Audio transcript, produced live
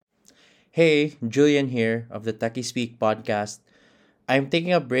Hey, Julian here of the Techie Speak podcast. I'm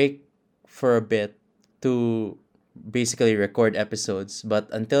taking a break for a bit to basically record episodes, but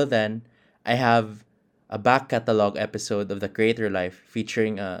until then, I have a back catalog episode of The Creator Life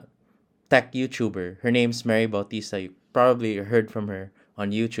featuring a tech YouTuber. Her name's Mary Bautista. You probably heard from her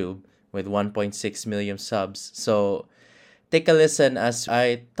on YouTube with 1.6 million subs. So take a listen as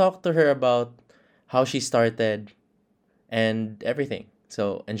I talk to her about how she started and everything.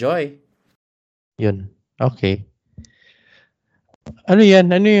 So enjoy! Yun. Okay. Ano yan?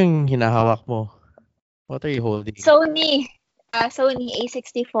 Ano yung hinahawak mo? What are you holding? Sony. Sony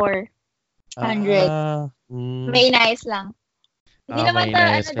A6400. Ah, mm, May inayos lang. Hindi naman may ta,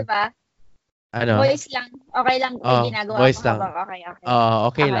 inayos ano, ka. diba? Ano? Voice lang. Okay lang. May ginagawa Voice pa lang. habang okay. Okay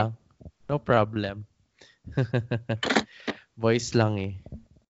Okay. lang. No problem. Voice lang eh.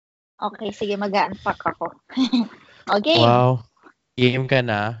 Okay, sige, mag-unpack ako. Okay. Wow. Game ka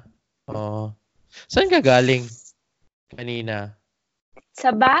na? Oh. Saan ka galing kanina?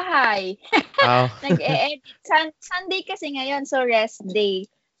 Sa bahay. Oh. Nag-e-edit. Sunday kasi ngayon, so rest day.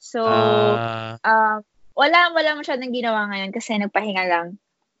 So, wala masyadong ginawa ngayon kasi nagpahinga lang.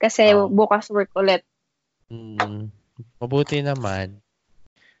 Kasi bukas work ulit. Mabuti naman.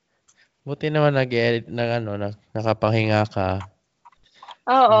 Buti naman nag-edit nakapahinga ka.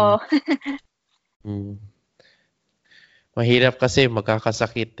 Oo. Mahirap kasi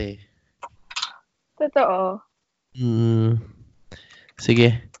magkakasakit eh. Totoo.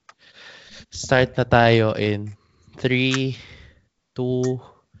 Sige. Start na tayo in 3, 2,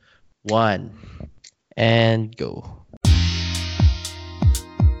 1. And go.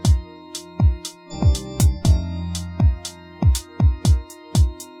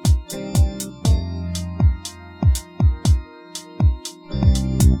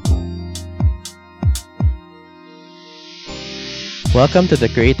 Welcome to The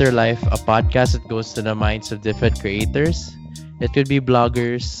Creator Life, a podcast that goes to the minds of different creators. It could be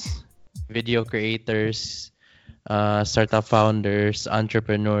bloggers, video creators, startup founders,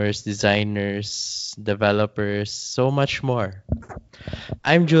 entrepreneurs, designers, developers, so much more.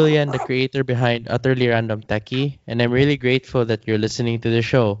 I'm Julian, the creator behind Utterly Random Techie, and I'm really grateful that you're listening to the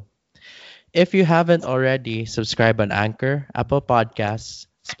show. If you haven't already, subscribe on Anchor, Apple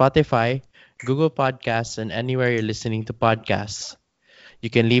Podcasts, Spotify, Google Podcasts, and anywhere you're listening to podcasts. You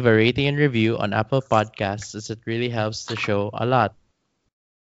can leave a rating and review on Apple Podcasts as it really helps the show a lot.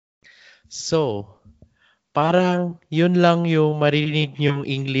 So, parang yun lang yung marinig yung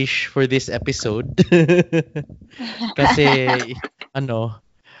English for this episode. Kasi,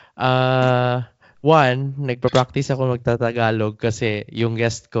 nagpa-practice ako magtatagalog kasi yung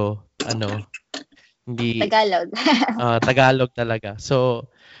guest ko, hindi... Tagalog. Tagalog talaga.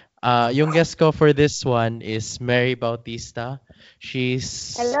 So, yung guest ko for this one is Mary Bautista.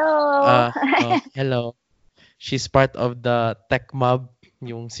 She's... Hello! Hello. She's part of the Tech Mob,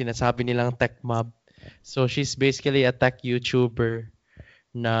 yung sinasabi nilang Tech Mob. So, she's basically a tech YouTuber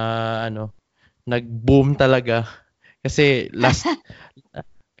na, nag-boom talaga. Kasi last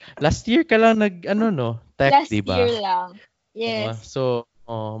year ka lang tech, last diba? year lang. Yes. So,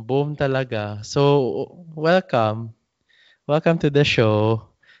 boom talaga. So, welcome. Welcome to the show.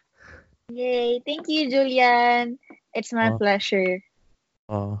 Yay. Thank you, Julian. It's my pleasure.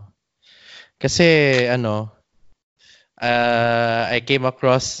 Kasi, I came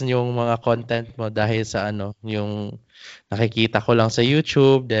across yung mga content mo dahil sa yung nakikita ko lang sa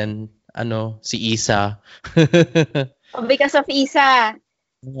YouTube, then si Isa. Because of Isa.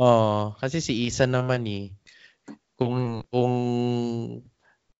 Kasi si Isa naman kung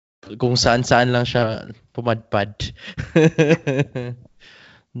saan-saan lang siya pumadpad.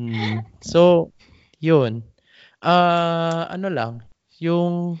 So, yun.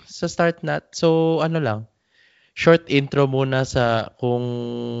 Yung sa start short intro muna sa kung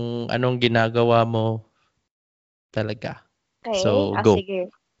anong ginagawa mo talaga. Okay. So, go.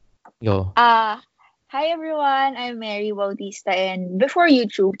 Sige. Go. Hi everyone, I'm Mary Bautista, and before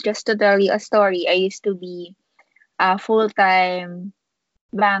YouTube, just to tell you a story, I used to be a full-time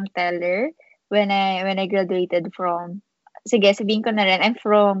bank teller when I graduated from... Sige, sabihin ko na rin, I'm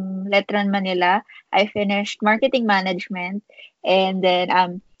from Letran, Manila. I finished marketing management, and then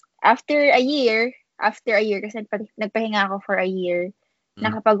after a year, kasi nagpahinga ako for a year,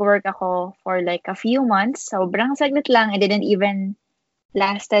 nakapag-work ako for like a few months. Sobrang saglit lang. It didn't even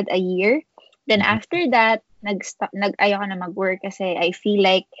lasted a year. Then after that, ayoko na mag-work kasi I feel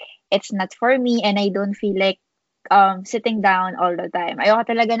like it's not for me and I don't feel like sitting down all the time. Ayoko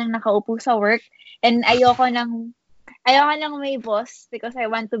talaga nang nakaupo sa work and ayoko nang ayoko lang may boss because I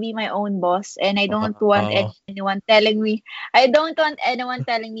want to be my own boss and Wow. I don't want anyone telling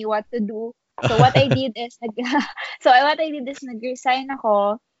me what to do. So what I did is nag-resign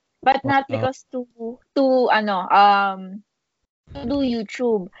ako, but not Wow. because to do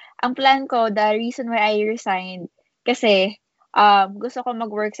YouTube. Ang plan ko, the reason why I resigned, kasi gusto ko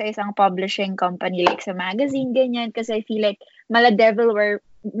mag-work sa isang publishing company, like sa magazine, ganyan, kasi I feel like Where's mala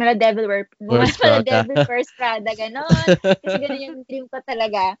Prada? devil wears Prada, ganon. Kasi ganon yung dream ko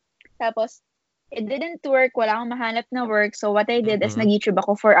talaga. Tapos, it didn't work, wala akong mahanap na work, so what I did is Mm-mm. nag-YouTube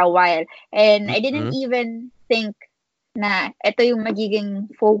ako for a while. And I didn't Mm-mm. even think na ito yung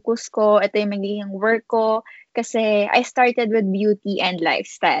magiging focus ko, ito yung magiging work ko, kasi I started with beauty and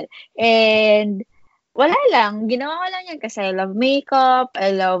lifestyle. And wala lang, ginawa ko lang yan kasi I love makeup,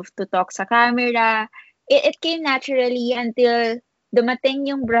 I love to talk sa camera. It came naturally until dumating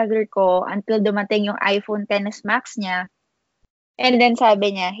yung brother ko, until dumating yung iPhone XS Max niya. And then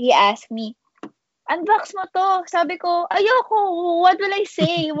sabi niya, he asked me, unbox mo to. Sabi ko, ayoko, what will I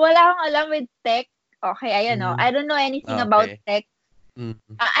say? Wala akong alam with tech. Okay, ayan o. Mm. I don't know anything about Okay. tech. Mm.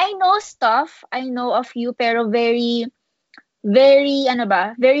 I know stuff. I know a few, pero very, very,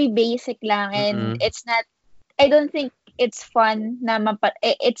 very basic lang. And Mm. it's not, I don't think it's fun na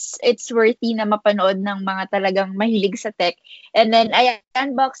it's worthy na mapanood ng mga talagang mahilig sa tech. And then, I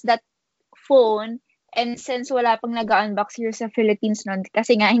unboxed that phone. And since wala pang nag-unbox here sa Philippines nun,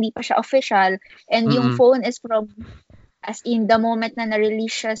 kasi nga hindi pa siya official, and yung Mm. phone is from, as in, the moment na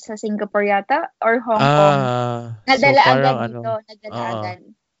na-release siya sa Singapore yata, or Hong Kong, So nadala parang agad ano, dito, nadala oo, agad.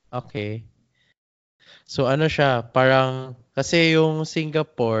 okay. So ano siya, parang, kasi yung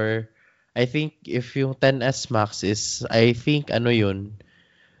Singapore, I think if yung 10S Max is, I think ano yun,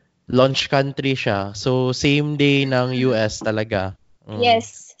 launch country siya. So same day ng Mm. US talaga. Mm.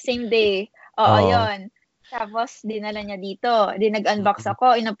 Yes, same day. Oo, Oo. yon. Tapos, dinala niya dito. Di nag-unbox Mm. ako.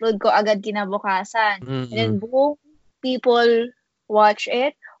 In-upload ko agad kinabukasan. And then, Mm. boom, people watch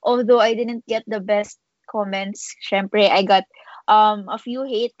it. Although I didn't get the best comments. Syempre, I got a few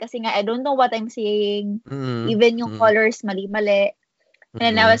hate kasi nga I don't know what I'm saying. Mm. Even yung Mm. colors, mali-mali.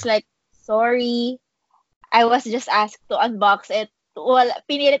 And I Mm. was like, sorry. I was just asked to unbox it. Wala,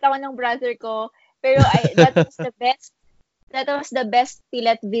 pinilit ako ng brother ko. Pero that was the best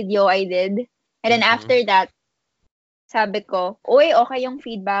pilat video I did. And then Mm. after that, sabi ko, uy, okay yung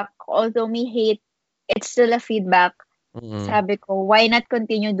feedback. Although may hate, it's still a feedback. Mm. Sabi ko, why not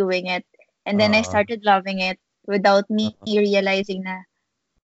continue doing it? And then I Oo. started loving it without me Oo. realizing na,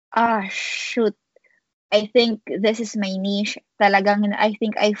 shoot, I think this is my niche. Talagang, I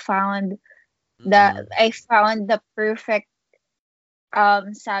think Mm. I found the perfect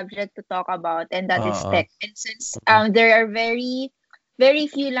subject to talk about, and that is Oo. tech. And since Mm. there are very very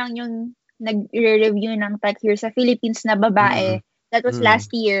few lang yung nagre-review ng tech here sa Philippines na Mm. babae, that was Mm.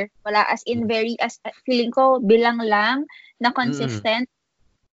 last year. Wala, as in very, as feeling ko bilang lang na Mm. consistent,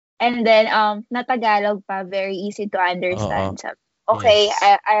 and then na Tagalog pa, very easy to Oo. understand. So, okay,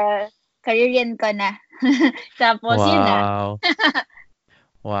 Yes. career yan ka na. Tapos yun na. Wow.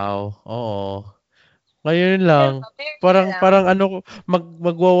 Wow. Oo. Ngayon lang. Pero very na Parang lang. parang ano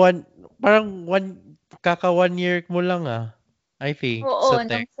magwa one parang kaka 1 year mo lang I think Oo, sa nung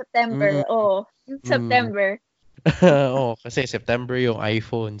tech. September. Mm. Oo, yung Mm. September. Oo, kasi September yung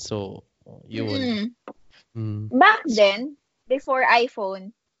iPhone. So, yun. Mm. Mm. Back then, before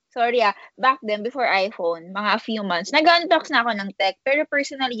iPhone, sorry back then, before iPhone, mga few months, nag-unbox na ako ng tech, pero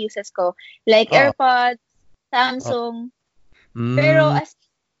personal uses ko, like Oo. AirPods, Oh. Samsung, pero Mm. as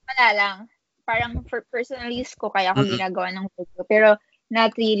wala lang, parang for personal use ko kaya ako Mm. ginagawa ng video, pero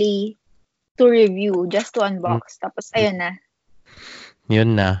not really to review, just to Mm. unbox. Tapos, ayun na.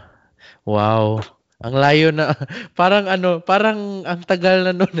 Yun na. Wow. Ang layo na. Parang ano, parang ang tagal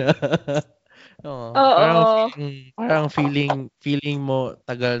na nun Oo, Oo, parang feeling mo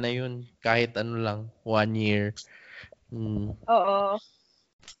tagal na yun kahit ano lang, 1 year. Mm. oo.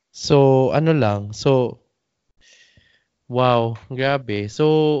 So, ano lang. So, wow, grabe.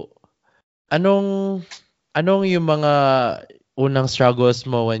 So, anong anong yung mga unang struggles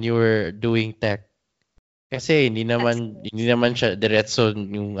mo when you were doing tech? Kasi That's hindi naman siya diretso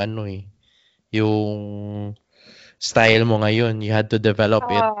yung ano yung style mo ngayon. You had to develop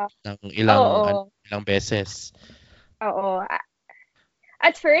it uh, ng oo, ilang beses. oo.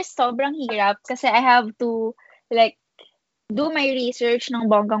 At first, sobrang hirap kasi I have to, like, do my research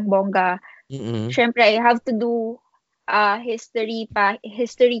ng bonggang-bongga. Mm. Siyempre, I have to do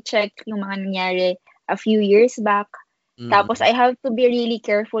history check yung mga nangyari a few years back. Tapos, Mm. I have to be really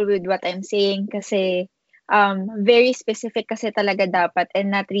careful with what I'm saying kasi very specific kasi talaga dapat and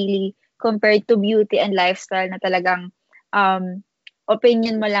not really compared to beauty and lifestyle na talagang um,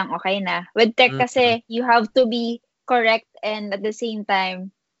 opinion mo lang okay na. With tech Mm, kasi, you have to be correct and at the same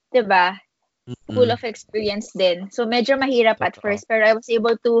time, 'di ba, full mm. of experience din. So medyo mahirap at Totoo. first pero I was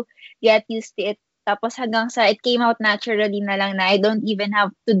able to get used to it. Tapos hanggang sa it came out naturally na lang na I don't even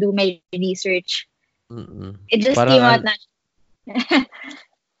have to do my research. Mm. It just Parang came out naturally.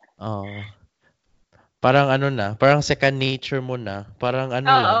 oh, parang ano na, parang second nature mo na. Parang ano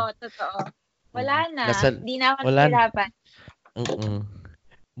Oo, lang. totoo. Wala Mm. na, Nasa, 'di na ako wala. nahirapan. Mm.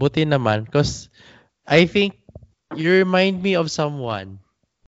 Buti naman, cause I think you remind me of someone.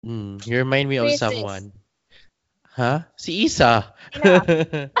 You remind me Who of is this? someone. Ha? Si Isa. Sino?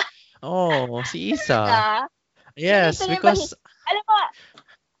 Oh, si Isa. Talaga? Ganito Yes, rin ba because alam mo,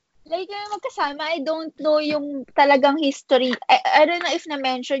 lagi kami magkasama, I don't know yung talagang history. I don't know if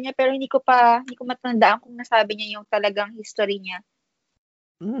na-mention niya pero hindi ko matandaan kung nasabi niya yung talagang history niya.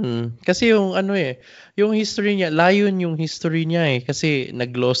 kasi yung ano yung history niya, layon yung history niya kasi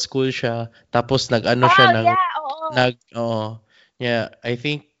nag-law school siya, tapos nag-ano siya Oh, ng yeah, oo. oo. Yeah, I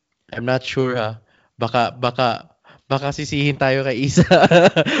think I'm not sure Baka baka baka sisihin tayo kay Isa.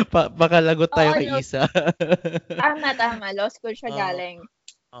 Baka lagot tayo Oo, kay Isa. tama, tama. Law school siya Oo, galing.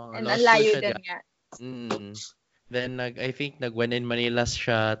 And law ang school layo siya din diyan. nga. Mm. Then I think when in Manila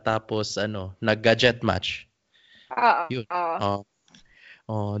siya, tapos ano, nag-gadget match. Oo, Yun. oo. Oh.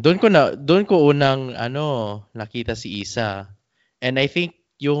 Oh, doon ko unang ano, nakita si Isa. And I think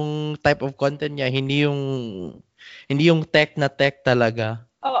yung type of content niya hindi yung tech talaga.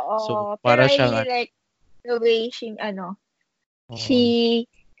 So Oo. Pero para I siyang really like the way oo. she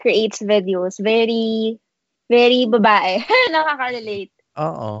creates videos. Very, very babae. Nakaka-relate.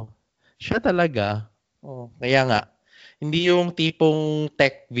 Oo. Siya talaga. Oh, kaya nga hindi yung tipong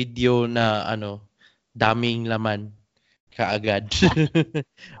tech video na ano, daming laman kaagad.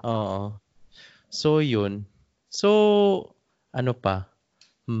 Oo. So yun. So ano pa?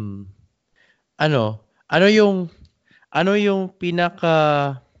 Hmm. Ano? Ano yung pinaka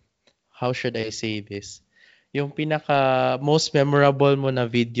how should I say this? Yung pinaka most memorable mo na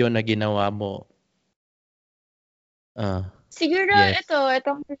video na ginawa mo? Ah, Siguro yes.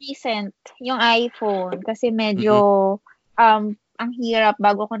 itong recent, yung iPhone. Kasi medyo, Mm. ang hirap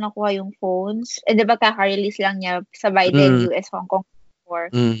bago ko nakuha yung phones. Eh, di ba kaka-release lang niya sabay din Mm. US, Hong Kong before.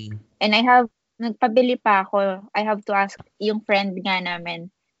 Mm. And nagpabili pa ako. I have to ask yung friend nga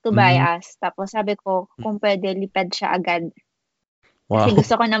namin to buy Mm. us. Tapos sabi ko, kung pwede, lipad siya agad. Kasi Wow.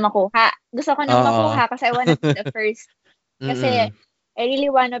 gusto ko na makuha. Gusto ko nang Oo. makuha kasi I wanna be the first. Kasi Mm. I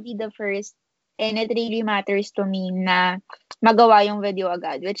really wanna be the first and it really matters to me na magawa yung video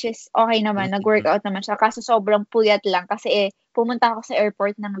agad. Which is okay naman, Mm. nag-workout naman siya. Kaso sobrang puyat lang kasi pumunta ako sa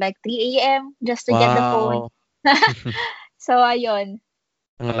airport ng like 3 a.m. just to get the phone. Wow. So, ayun.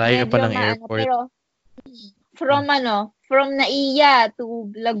 Ang layo pa Medyo ng airport. pero from Naiya to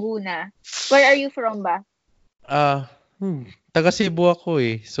Laguna. Where are you from ba? Ah, taga Cebu ako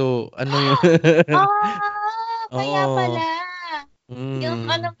So ano yun? Kaya Oo. pala. Yung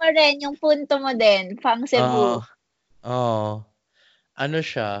ano Mm. mo rin, yung punto mo din, Pang Oo. Cebu. Oo. Ano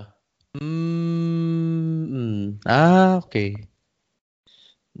siya? Okay.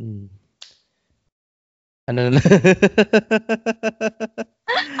 Hmm. Ano na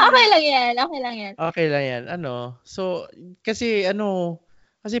Okay lang yan, okay lang yan. Okay lang yan. So kasi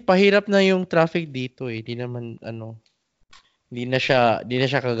pahirap na yung traffic dito Hindi na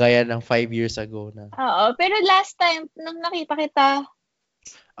siya kagaya ng 5 years ago na. Oo, pero last time, nung nakita kita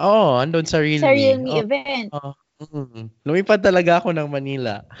Oo, andun sa sa Realme. Realme Oo. event, Oo. Lumipad talaga ako ng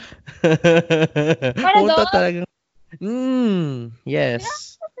Manila. para Pumunta doon, talaga.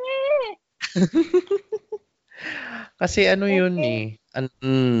 Yes. grabe. Kasi ano yun Okay.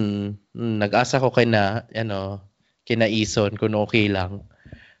 nag-asa ko kina Ison kung okay lang.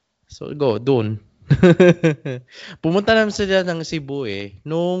 So go, dun. Pumunta naman sila ng Cebu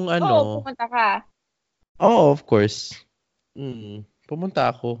nung Oo, pumunta ka. of course. Pumunta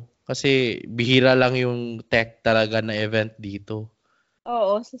ako. Kasi bihira lang yung tech talaga na event dito.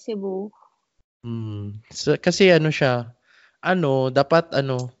 Oo, sa Cebu. Kasi siya, dapat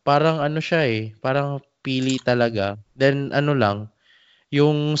parang siya parang pili talaga. Then lang,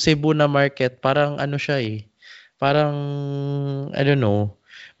 yung Cebu na market, parang siya parang, I don't know,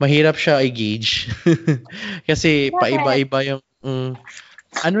 mahirap siya i-gauge. Kasi Bakit? paiba-iba yung,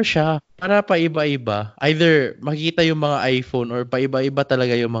 siya, para paiba-iba. Either makikita yung mga iPhone or paiba-iba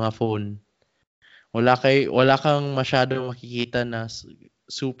talaga yung mga phone. Wala kang masyadong makikita na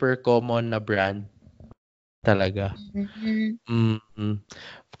super common na brand talaga. Mm, Mm.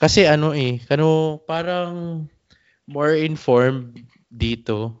 Kasi parang more informed.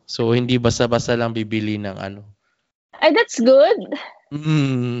 dito. So hindi basta-basta lang bibili ng ano. Ay, that's good.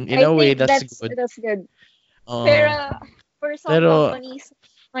 In I a way think that's that's good. that's good. Oo. Pero for some Pero companies,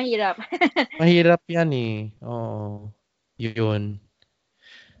 mahirap. mahirap 'yan eh. Oo. 'Yun.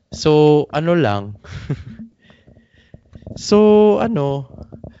 So ano lang. So ano,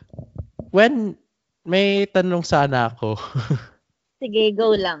 when may tanong sana ako. Sige,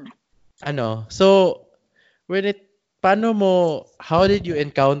 go lang. Ano, so when it paano mo how did you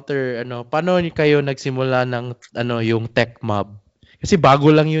encounter paano kayo nagsimula ng yung tech mob? Kasi bago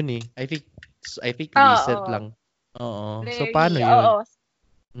lang yun eh. I think recent Oo, lang. Oo. So paano very, yun? oo.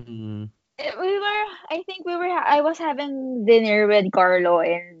 Mm. I was having dinner with Carlo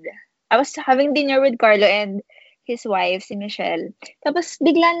and I was having dinner with Carlo and his wife, si Michelle. Tapos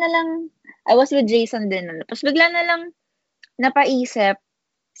bigla na lang, I was with Jason din. Tapos bigla na lang napaisip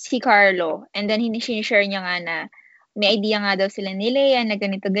si Carlo. And then sinishare niya nga na may idea nga daw sila ni Lea na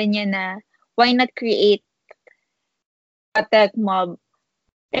ganito ganyan na why not create a tech mob.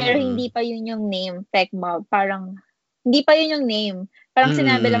 Pero Mm. hindi pa yun yung name, tech mob. Parang, hindi pa yun yung name. Parang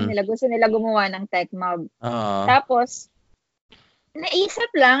sinabi lang Mm. nila, gusto nila gumawa ng tech mob. Oo. Tapos, naisip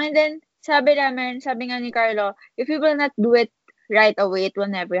lang, and then, sabi nga ni Carlo, if we will not do it right away, it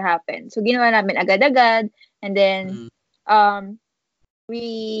will never happen. So, ginawa namin agad-agad, and then, Mm. um,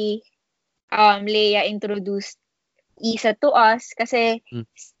 we, Leia introduced Isa to us, kasi Mm.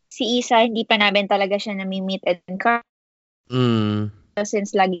 si Isa, hindi pa namin talaga siya nami-meet and Carlo, Mm.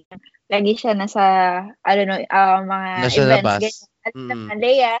 since lagi siya nasa, I don't know, mga Nasa events, labas. ganyan. At Mm.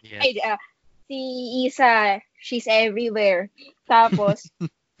 Leia, Yes. si Isa, she's everywhere. Tapos,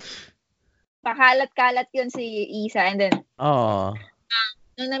 pakalat-kalat yun si Isa. And then, Oo.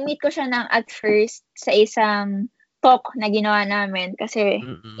 nung na-meet ko siya at first sa isang talk na ginawa namin kasi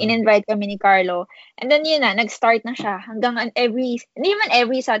Mm. in-invite kami ni Carlo. And then yun na, nag-start na siya hanggang hindi naman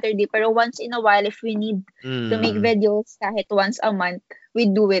every Saturday, pero once in a while, if we need to make Mm. videos kahit once a month, we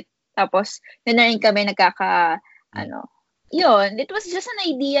do it. Tapos, doon na rin kami Mm. yun, it was just an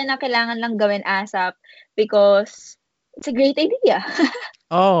idea na kailangan lang gawin ASAP because it's a great idea.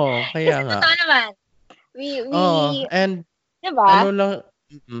 Oo, kaya Kasi nga. totoo naman, we, Oo, and diba?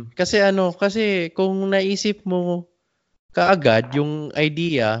 lang kasi kung naisip mo kaagad yung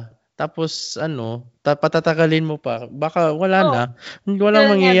idea, tapos patatagalin mo pa, baka wala Oh, na. it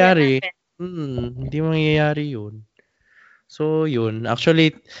Walang will never mangyayari. happen. Hindi mangyayari yun. So, yun.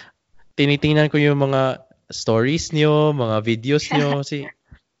 Actually, tinitingnan ko yung mga stories nyo, mga videos nyo, kasi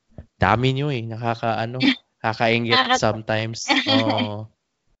dami nyo eh. Kakainggit Nakakatawa. sometimes. Oo.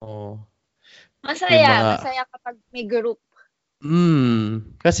 Oo. Yung Masaya, mga masaya kapag may group.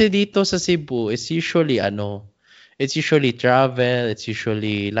 Kasi dito sa Cebu, it's usually travel, it's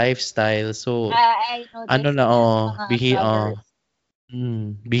usually lifestyle. So, I noticed mga travelers.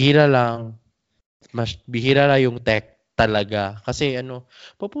 bihira lang. Mas bihira lang yung tech talaga. Kasi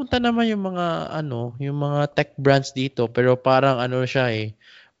pupunta naman yung mga tech brands dito, pero parang siya eh,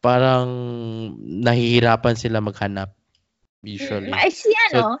 parang nahihirapan sila maghanap usually. Ay,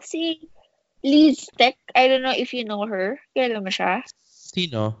 So, si Liz Tech. I don't know if you know her. Kilala mo siya?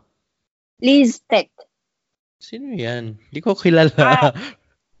 sino? Liz Tech. Sino yan? Hindi ko kilala. Ah,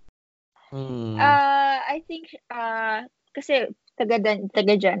 Hmm. I think, kasi taga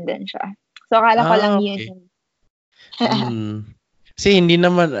dyan din siya. So, akala ko lang yun Okay. yun. Hmm. Kasi hindi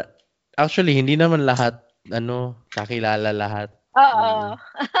naman lahat, kakilala lahat. Oo.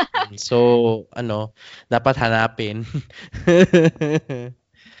 Mm. So, dapat hanapin.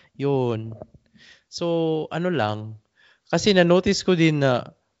 Yun. So, lang, kasi na-notice ko din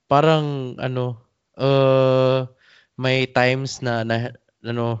na parang, may times na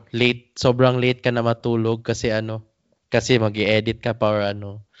late, sobrang late ka na matulog kasi mag-edit ka pa or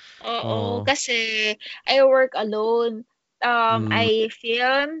Oo, Oo. kasi I work alone. Mm, I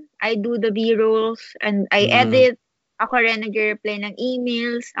film, I do the B-rolls, and I mm, edit. Ako rin nag-reply ng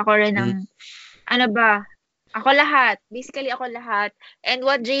emails. Ako rin mm, ano ba? Ako lahat. Basically, ako lahat. And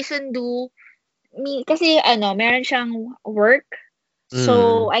what Jason do, kasi meron siyang work.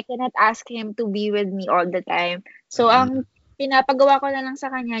 So, mm, I cannot ask him to be with me all the time. So, mm, ang pinapagawa ko na lang sa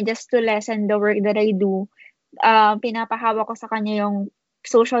kanya just to lessen the work that I do, pinapahawak ko sa kanya yung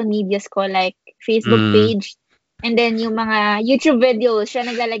social medias ko like Facebook mm, page and then yung mga YouTube videos, siya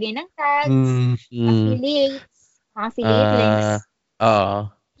naglalagay ng tags, mm, mm. affiliate Ah, links. oo.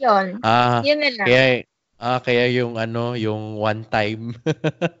 Yun. Ah, Yun na lang. kaya yung yung one time.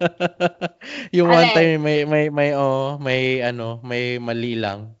 Yung one Alin? time may mali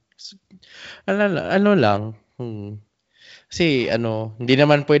lang. Lang. Kasi hindi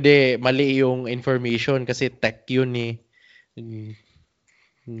naman pwede mali yung information kasi tech yun eh. Hmm.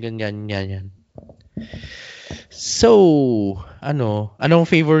 Ganyan, ganyan. So, anong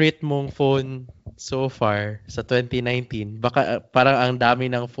favorite mong phone so far sa 2019? Baka parang ang dami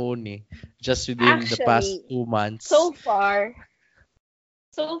ng phone eh. Just within the past Actually, 2 months. so far,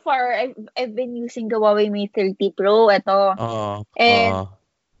 I've been using the Huawei Mate 30 Pro. Ito. Oo, oo. And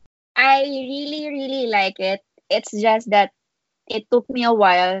I really, really like it. It's just that it took me a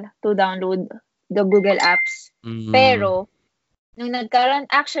while to download the Google apps. Mm, Pero, nung nagkaroon,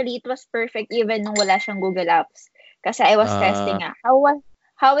 actually, it was perfect even nung wala siyang Google apps. Kasi I was testing ah, nga,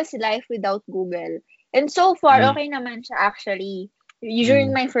 how is life without Google? And so far, mm, okay naman siya actually. During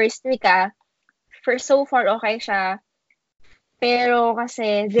mm, my first week, for so far, okay siya. Pero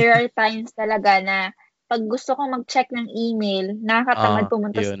kasi, there are times talaga na pag gusto kong mag-check ng email, nakakatamad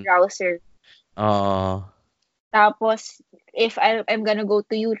pumunta sa yun. browser. Oo. Tapos, if I'm gonna go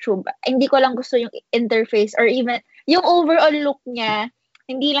to YouTube, hindi ko lang gusto yung interface or even yung overall look niya,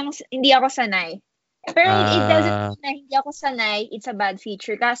 hindi ako sanay. Pero it doesn't Ah, mean na hindi ako sanay, it's a bad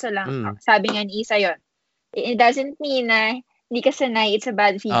feature. Kaso lang, mm, sabi nga ni Isa yon, it doesn't mean na hindi ka sanay, it's a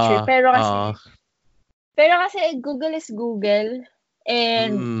bad feature. oo, oo. Pero kasi Google is Google.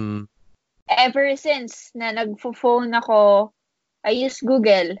 And Mm, ever since na nagfo-phone ako, I use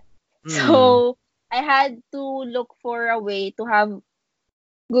Google. mm. So, I had to look for a way to have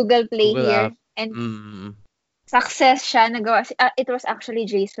Google Play Google here. app. And Mm, success siya. It was actually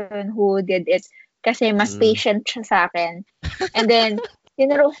Jason who did it. Kasi mas mm. patient siya sa akin. And then,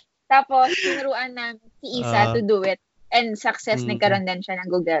 tinuro, tinuruan namin si Isa Ah, to do it. And success, mm, nagkaroon din siya ng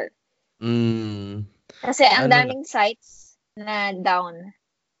Google. mm. Kasi ang Ano na? daming sites na down.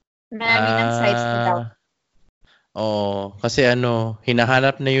 Marami ng sites na down. Ah, oo. Kasi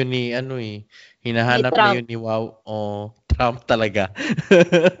hinahanap na yun ni Ni hinahanap na Trump. yun ni Trump talaga.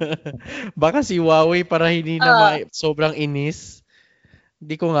 Baka si Huawei para hindi na Ah, sobrang inis.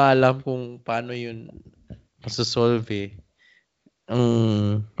 Hindi ko nga alam kung paano yun masosolve eh.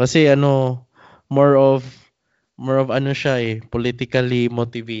 Kasi more of siya eh, politically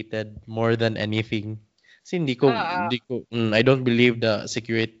motivated more than anything. Kasi oo. I don't believe the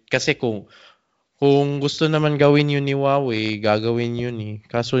security. Kasi kung gusto naman gawin yun ni Huawei, gagawin yun eh.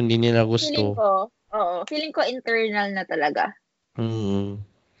 Kaso hindi nila Feeling gusto. ko, oo. Feeling ko internal na talaga. Mm.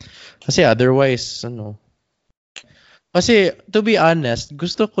 Kasi otherwise, Kasi to be honest,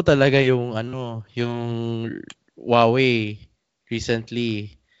 gusto ko talaga yung yung Huawei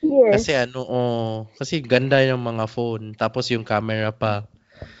recently. Kasi Yes. kasi ganda yung mga phone. Tapos yung camera pa.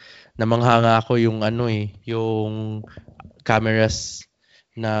 Namanghanga ako yung yung cameras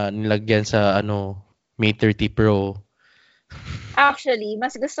na nilagyan sa Mate 30 Pro. Actually,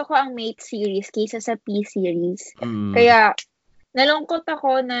 mas gusto ko ang Mate series kaysa sa P series. Mm. Kaya, nalungkot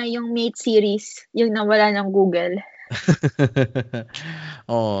ako na yung Mate series, yung nawala ng Google.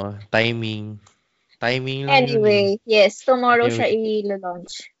 Timing. Timing lang yun eh. Anyway, yes, tomorrow siya Anyway,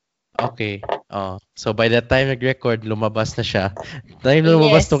 i-launch. okay. So by the time nag-record, lumabas na siya. Time na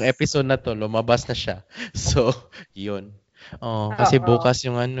lumabas tong Yes. episode na to, lumabas na siya. So, yun. Kasi Oo. bukas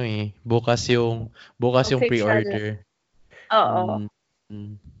yung bukas yung Official. pre-order. Oo. Mm,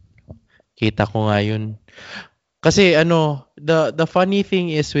 mm. Kita ko nga yun. Kasi the funny thing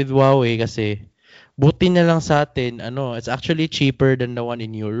is with Huawei kasi buti na lang sa atin, it's actually cheaper than the one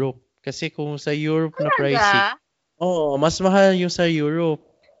in Europe. Kasi kung sa Europe na pricing, Talaga? mas mahal yung sa Europe.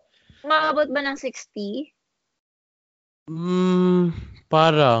 Umabot ba ng 60 Hmm,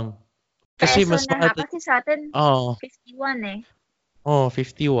 parang. Kasi peso mas na ha? mahal. Kasi sa atin, Oo, 51 eh.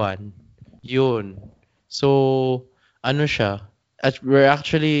 51. Yun. So, siya? We're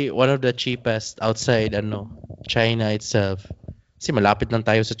actually one of the cheapest outside, China itself. Kasi malapit lang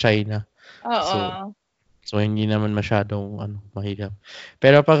tayo sa China. So, Oo. hindi naman masyadong mahirap.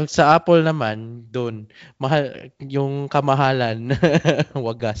 Pero pag sa Apple naman, doon mahal yung kamahalan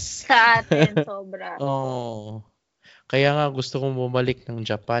wagas. Sa atin, sobra. Oh, kaya nga gusto kong bumalik ng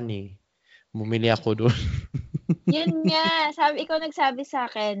Japan eh. Bumili ako doon. Yun nga, ikaw nagsabi sa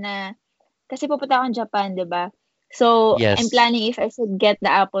akin na, kasi pupunta akong Japan, di ba? So, I'm Yes. planning if I should get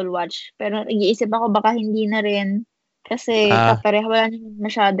the Apple Watch. Pero nag-iisip ako baka hindi na rin. Kasi Ah, kapareho, wala naman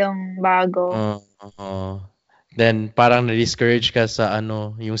masyadong bago. oo. Then parang na-discourage ka sa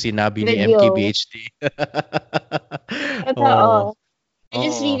yung sinabi ni Video. MKBHD. Oo. Totoo. I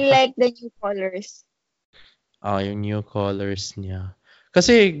just Oo. really like the new colors. Yung new colors niya.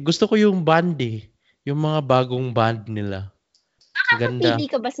 Kasi gusto ko yung band eh. Yung mga bagong band nila. Ganda. Nakakapili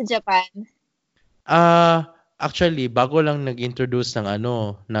ka ba sa Japan? Actually, bago lang nag-introduce ng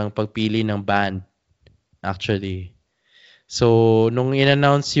ng pagpili ng band. Actually. So, nung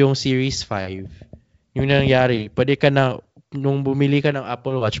in-announce yung Series 5, yung nangyari, nung bumili ka ng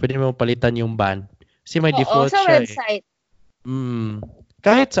Apple Watch, pwede mo palitan yung band. Kasi may Oo, default sa siya eh. website.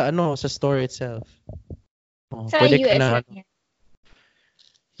 Kahit sa sa store itself. Sa Pwede ka US na lang yan.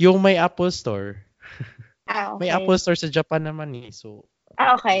 yung may Apple Store. May Apple Okay. Store sa Japan naman eh. So,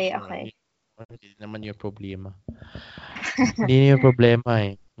 Okay, okay. hindi naman yung problema. Hindi yung problema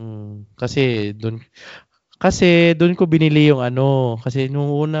eh. Kasi doon ko binili yung kasi nung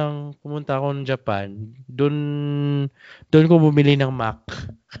unang pumunta ako ng Japan, doon ko bumili ng Mac.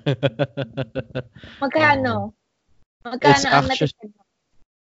 Magkano? Oo. It's Magkano ang actually natipid mo?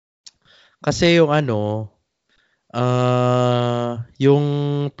 kasi yung yung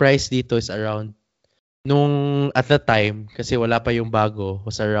price dito is around nung at the time kasi wala pa yung bago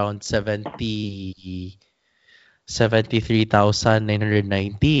was around 73,990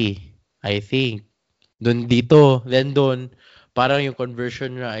 I think. Then parang yung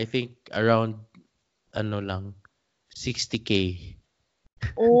conversion na I think around lang 60K.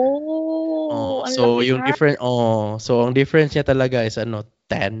 Oh, ang So laki yung nga. different so ang difference niya talaga is 10,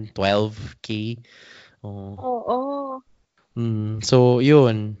 12K. Oh. Oo. So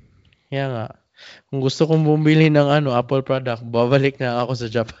yun. Kaya nga kung gusto kong bumili ng Apple product, babalik na ako sa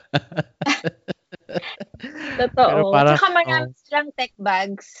Japan. Pero Totoo. parang Tsaka marami silang tech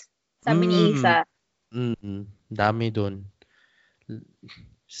bags. Sabi ni mm, Isa. dami doon.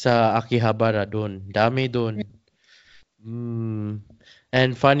 Sa Akihabara doon. Dami doon.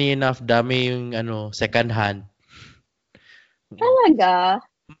 And funny enough, dami yung second hand. Talaga?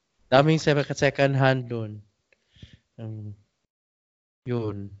 Daming second hand doon.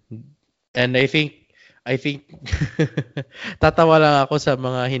 Yun. And I think tatawa lang ako sa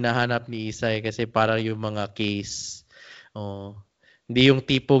mga hinahanap ni Isay kasi parang yung mga case. Oh, hindi yung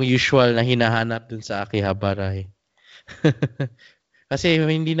tipong usual na hinahanap dun sa Akihabara eh. Kasi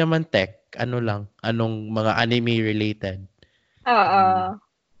hindi naman tech, anong mga anime related. Oo.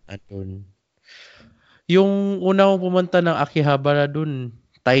 Andun. Yung una kong pumunta ng Akihabara dun,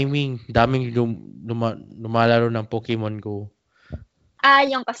 timing, daming lumalaro ng Pokemon Go.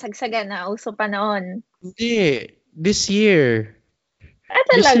 Yung kasagsagan na uso pa noon. Hindi, this year.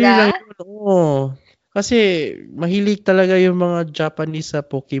 This year lang Talaga? yun, oo. Kasi mahilig talaga yung mga Japanese sa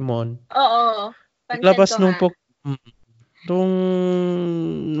Pokemon. Oo. Pansin Naglabas ko nga. nung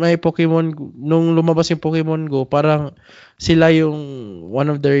may Pokemon, nung lumabas yung Pokemon Go, parang sila yung one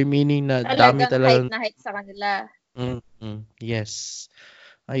of the remaining na dami Talagang hype talagang, na hype sa kanila. yes.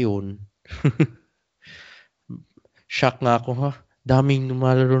 Ayun. Shock nga ako ha. Daming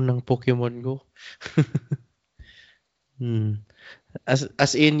lumalaro ng Pokemon Go. Hmm.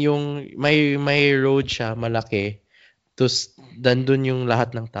 As in yung may road siya malaki. Tapos dandun yung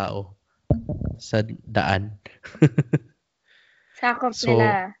lahat ng tao sa daan. Sakop So,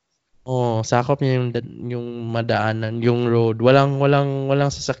 nila. sakop niya yung madaanan, yung road. Walang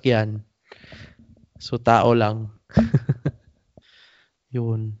sasakyan. So tao lang.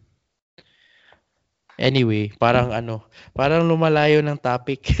 Yun. Anyway, parang lumalayo ng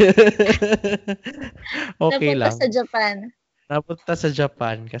topic. Okay Napunta sa lang. Japan. Napunta sa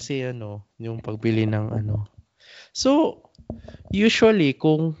Japan kasi yung pagbili ng So, usually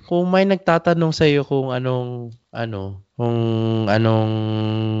kung may nagtatanong sa iyo kung kung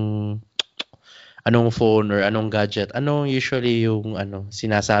anong phone or anong gadget, anong usually yung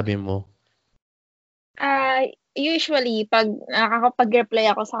sinasabi mo? Usually, pag nakakapag-reply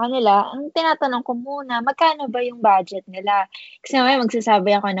ako sa kanila, ang tinatanong ko muna, magkano ba yung budget nila? Kasi mamaya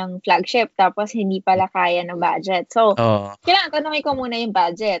magsasabi ako ng flagship, tapos hindi pala kaya ng budget. So, Oh. kailangan tanongin ko muna yung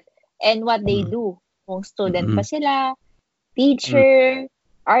budget and what they Mm. do. Kung student ba Mm. sila, Mm. teacher,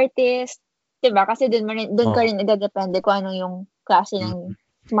 artist, 'di ba? Kasi dun ka Oh. rin idadepende kung anong yung klase Mm. ng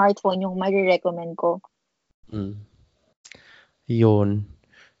smartphone yung mare-recommend ko. Mm. Yun.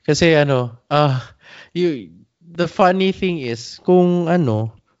 Kasi the funny thing is kung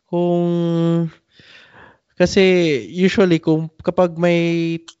kasi usually kapag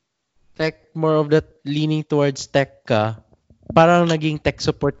may tech, more of that leaning towards tech ka, parang naging tech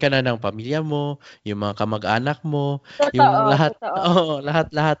support ka na ng pamilya mo, yung mga kamag-anak mo, yung Totoo, lahat, totoo.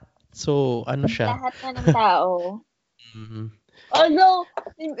 lahat. So, siya. Lahat na ng tao. Mhm. Although,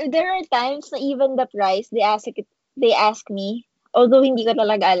 there are times na even the price, they ask me, although hindi ko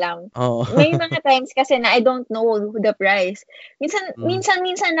talaga alam. Oo. May mga times kasi na I don't know the price. Mm.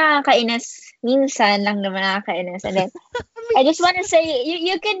 Minsan nakakainis. Minsan lang naman nakakainis. And then, I just wanna say,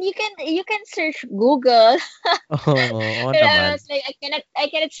 you can search Google. Oo Pero I naman. was like, I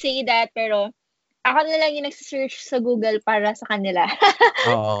cannot say that, pero ako na lang yung nagsisearch sa Google para sa kanila.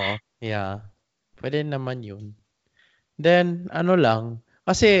 Oo. Yeah. Pwede naman yun. Then, lang.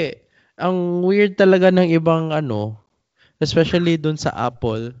 Kasi, ang weird talaga ng ibang Especially dun sa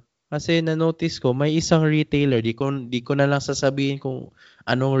Apple. Kasi na-notice ko, may isang retailer, di ko na lang sasabihin kung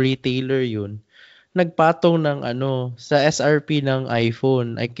anong retailer yun. Nagpatong ng ano, sa SRP ng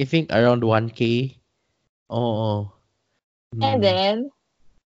iPhone. I think around 1K. Oo. And Hmm. then,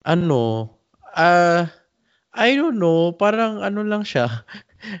 Ano, ah, I don't know, parang ano lang siya.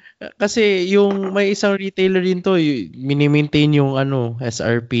 Kasi yung may isang retailer din to, mini-maintain yung ano,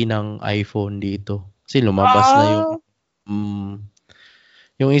 SRP ng iPhone dito. Kasi lumabas na yung oh, mm,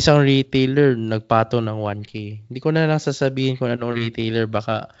 yung isang retailer nagpatong ng 1K. Hindi ko na lang sasabihin kung anong retailer,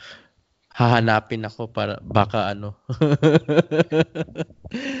 baka hahanapin ako para baka ano.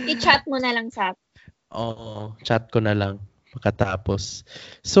 i-chat mo na lang sa Oo, chat ko na lang pagkatapos.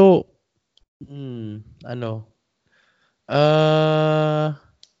 So, ano? Ah,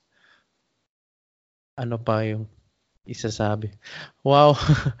 ano pa yung isasabi? Wow.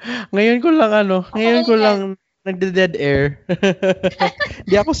 Okay Ngayon ko lang yan. lang nagde-dead air.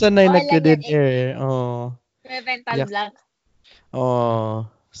 Di ako sanay Okay lang yan. nagde-dead air. Oh, May di mental ako. block. Oh.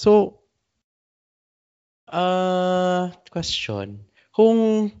 So, question.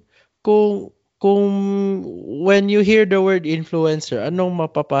 Kung when you hear the word influencer, anong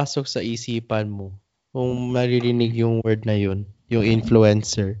mapapasok sa isipan mo? Kung maririnig yung word na yun, yung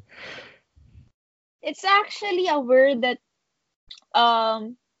influencer. It's actually a word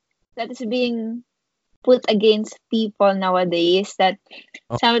um that is being put against people nowadays that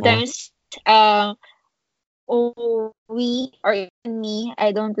Oo. sometimes we or even me,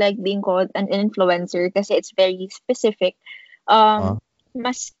 I don't like being called an influencer kasi it's very specific. Ah.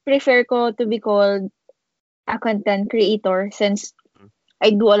 Mas prefer ko to be called a content creator since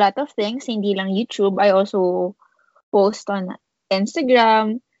I do a lot of things, hindi lang YouTube. I also post on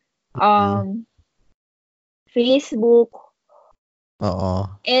Instagram, Mm. um, Facebook,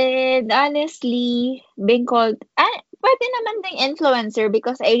 Oo. and honestly, being called, pwede naman ding influencer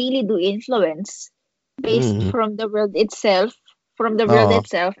because I really do influence based Mm. from the world itself. From the world Oo.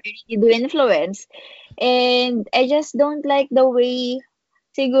 itself, I really do influence. And I just don't like the way,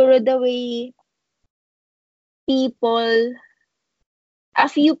 siguro the way people, a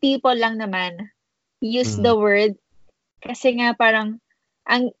few people lang naman use Mm. the word kasi nga parang,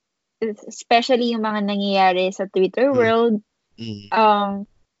 ang, especially yung mga nangyayari sa Twitter Mm. world, Mm. um,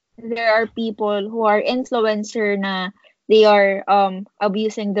 there are people who are influencer na they are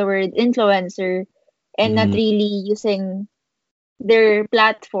abusing the word influencer and not Mm. really using their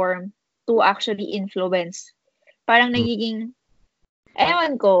platform to actually influence. Parang Mm. nagiging,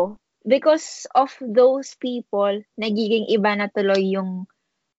 ewan ko, because of those people, nagiging iba na tuloy yung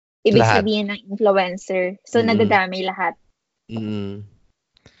ibig Lahat. sabihin ng influencer. So, Mm. nadadamay lahat. Mm.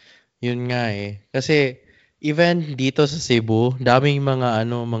 Yun nga eh. Kasi even dito sa Cebu, daming mga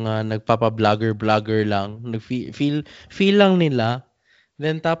ano, mga nagpapa-vlogger lang. Feel lang nila.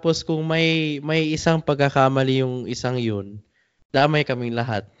 Then tapos kung may isang pagkakamali yung isang yun, damay kaming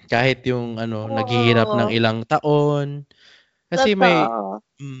lahat. Kahit yung ano, naghihirap ng Oo, ilang taon. Kasi totoo.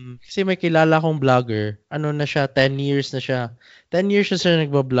 may kilala akong vlogger. Ano na siya, 10 years na siya. 10 years na siya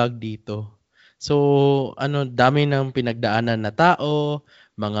nagba-vlog dito. So, ano, dami ng pinagdaanan na tao,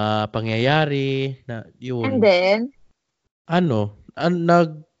 mga pangyayari na And yun. then, Ano,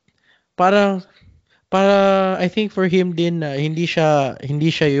 parang para I think for him din na hindi siya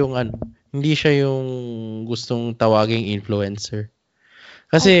yung ano, hindi siya yung gustong tawaging influencer.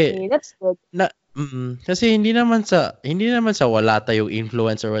 Kasi okay, that's good. kasi hindi naman sa wala tayong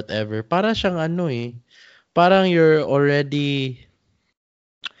influence or whatever. Para siyang ano eh, parang you're already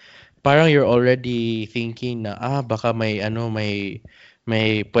thinking na baka may ano may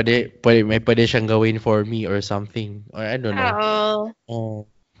pwede siyang gawin for me or something or I don't know. Oo. Oh,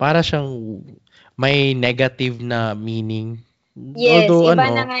 para siyang may negative na meaning. Yes, Although iba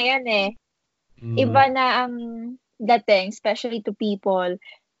na ano, ngayon eh. mm, Iba na ang dating, especially to people.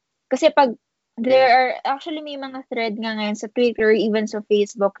 Kasi pag there are actually may mga thread nga ngayon sa Twitter, even sa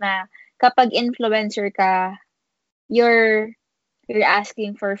Facebook na kapag influencer ka, you're you're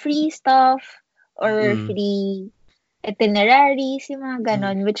asking for free stuff or mm, free itineraries, yung mga mm,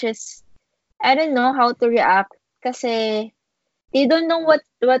 ganon, which is I don't know how to react kasi they don't know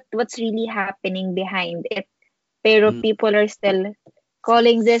what's really happening behind it. Pero mm, people are still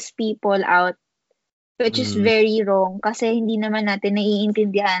calling these people out, which is mm, very wrong kasi hindi naman natin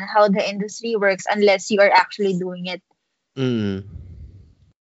naiintindihan how the industry works unless you are actually doing it. mm.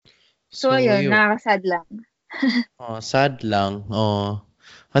 So, So ayun, yun, nakakasad lang. sad lang.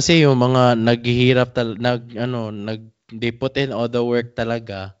 Kasi yung mga naghihirap they put in all the work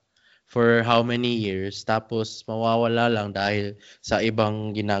talaga for how many years tapos mawawala lang dahil sa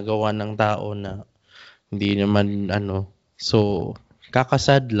ibang ginagawa ng tao na hindi naman ano. So,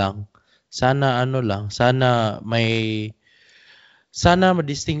 kakasad lang. Sana ano lang, sana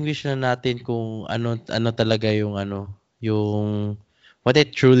ma-distinguish na natin kung ano talaga yung yung what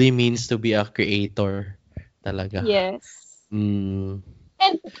it truly means to be a creator talaga. Yes. Mm.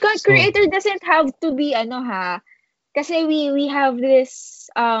 And So, creator doesn't have to be kasi we have this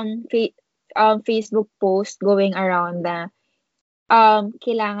Facebook post going around na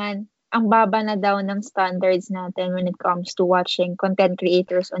kailangan ang baba na daw ng standards natin when it comes to watching content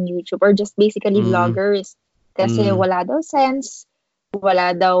creators on YouTube or just basically mm, vloggers. Kasi mm, wala daw sense,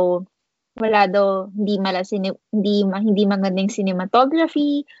 wala daw hindi magandang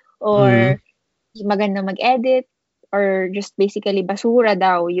cinematography mm, or hindi maganda mag-edit or just basically basura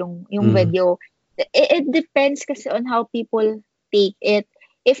daw yung mm, video. It depends kasi on how people take it.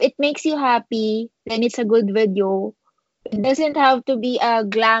 If it makes you happy, then it's a good video. It doesn't have to be a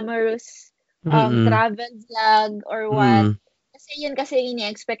glamorous mm, travel vlog or what. mm, Kasi yun kasi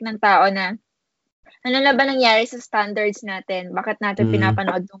ini-expect ng tao na ano na ba nangyari sa standards natin? Bakit natin mm,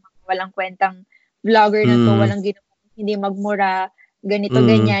 pinapanood ng mga walang kwentang vlogger na to, mm, walang ginawa, hindi magmura, ganito, mm,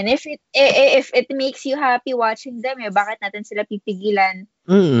 ganyan. If it makes you happy watching them, bakit natin sila pipigilan?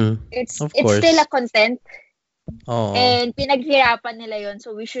 mm. Of It's still a course. content Oo. and pinaghirapan nila yon,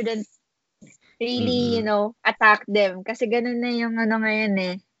 so we shouldn't really, Mm. attack them kasi ganun na yung ngayon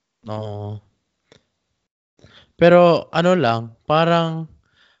eh. Oo. Pero ano lang, parang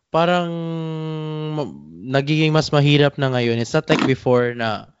nagiging mas mahirap na ngayon. It's not like before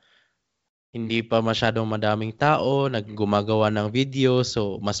na hindi pa masyadong madaming tao naggumagawa ng video,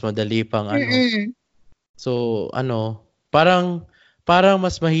 so mas madali pang Mm-mm. So parang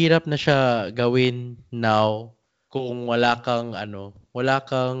mas mahirap na siya gawin now kung wala kang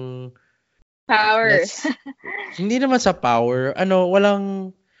Power. let's hindi naman sa power,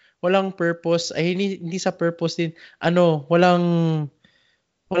 walang purpose, ay hindi sa purpose din,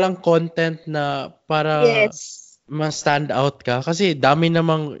 walang content na para Yes. ma-stand out ka kasi dami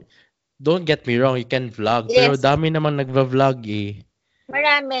namang don't get me wrong, you can vlog, pero Yes. dami namang nagva-vlog eh.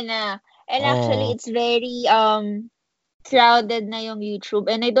 Marami na. And actually, Oh, it's very crowded na yung YouTube.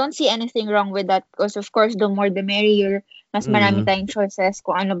 And I don't see anything wrong with that because of course, the more the merrier. Mas marami mm, tayong choices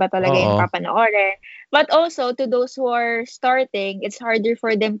kung ano ba talaga yung oo, papanoorin. But also, to those who are starting, it's harder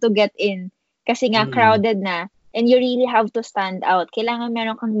for them to get in. Kasi nga, mm, crowded na. And you really have to stand out. Kailangan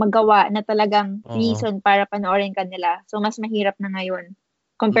meron kang magawa na talagang oo, reason para panoorin ka nila. So, mas mahirap na ngayon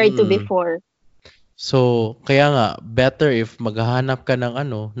compared to mm. before. So, kaya nga better if maghahanap ka ng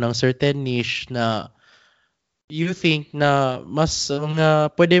ng certain niche na you think na mas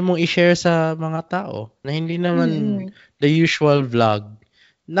pwede mong i-share sa mga tao na hindi naman Mm-mm. the usual vlog.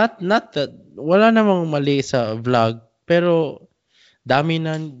 Not that wala namang mali sa vlog, pero dami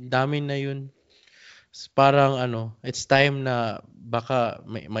na yun. Parang it's time na baka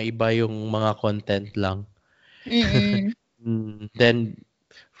maiba yung mga content lang. Mm-mm. Then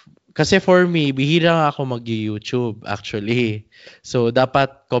kasi for me, bihira nga ako mag-YouTube actually. So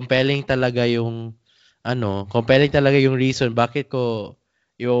dapat compelling talaga yung reason bakit ko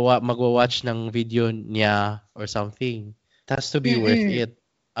magwa-watch ng video niya or something. It has to be worth Mm-mm. it.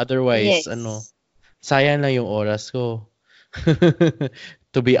 Otherwise, Yes. sayang lang yung oras ko.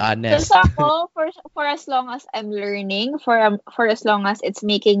 To be honest. So ako, for as long as I'm learning, for as long as it's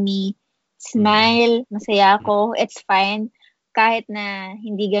making me Mm. smile, masaya ako, it's fine. Kahit na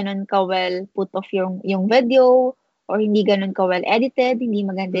hindi ganun ka well put off yung video or hindi ganun ka well edited, hindi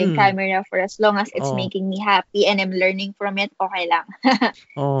maganda yung Mm. camera, for as long as it's Oh. making me happy and I'm learning from it, okay lang.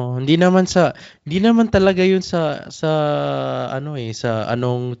 Oh, hindi naman talaga 'yun sa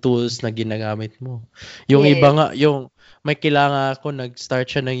anong tools na ginagamit mo. Yung iba nga, Yes. may kilala ako nag-start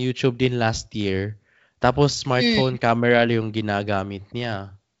siya ng YouTube din last year. Tapos Mm. smartphone camera yung ginagamit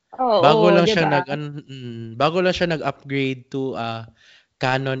niya. Oo, 'di ba? Bago lang siya nag-upgrade to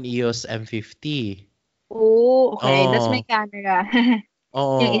Canon EOS M50. Oo, okay. That's my Oh, camera. Yung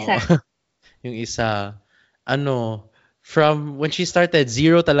oo. isa. Yung isa, ano, from when she started,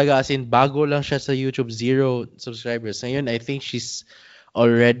 zero talaga, as in, bago lang siya sa YouTube, zero subscribers. Ngayon, I think she's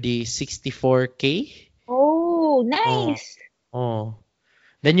already 64K. Oh, Oh, nice. oh.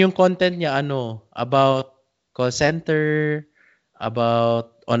 Then yung content niya, about call center,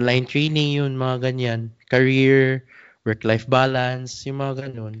 about online training, yun, mga ganyan. Career, work-life balance, yung mga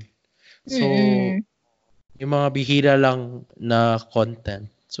ganun. So, Mm. yung mga bihira lang na content.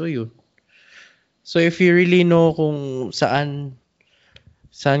 So, yun. So, if you really know kung saan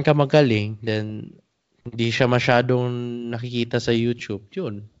ka magaling, then hindi siya masyadong nakikita sa YouTube,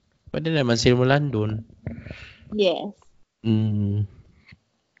 yun. Pwede naman simulan dun. Yes. Mm.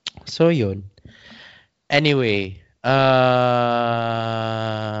 So, yun. Anyway,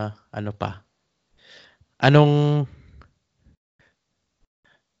 Ano pa? Anong,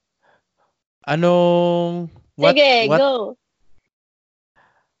 anong, Sige, what, go.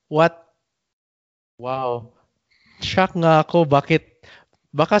 what, wow. Shock nga ako, bakit,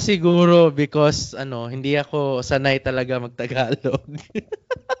 baka siguro because, hindi ako sanay talaga magtagalog.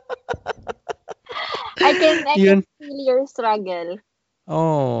 I can Yun. feel your struggle.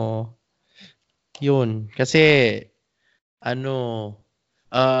 Oh, yun. Kasi, ano,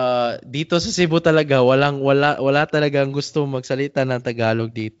 dito sa Cebu talaga, wala talagang gusto magsalita ng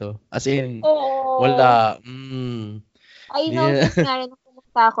Tagalog dito. As in, Oo. wala. I Di, noticed nga rin nung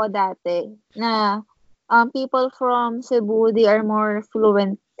pumunta ako dati na people from Cebu, they are more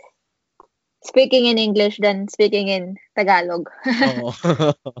fluent speaking in English than speaking in Tagalog. oo.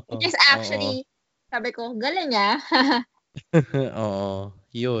 Which is Oo. actually, sabi ko, galing ah. Oo.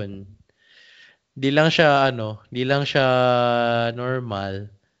 Yun. Di lang siya normal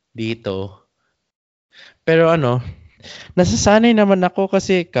dito. Pero nasasanay naman ako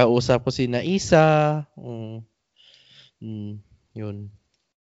kasi kausap ko si Naisa. Mm, yun.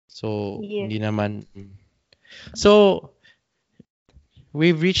 So, Yes. hindi naman. So,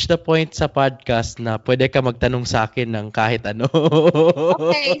 we've reached the point sa podcast na pwede ka magtanong sa akin ng kahit ano.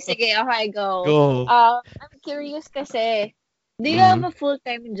 Okay, sige, okay, go. Go. I'm curious kasi, do you have Mm. a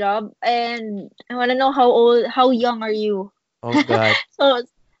full-time job? And I wanna know how young are you? Oh God. So,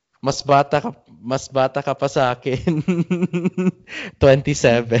 Mas bata ka pa sa akin.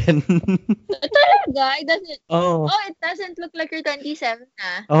 27. talaga, it doesn't, Oh. oh, it doesn't look like you're 27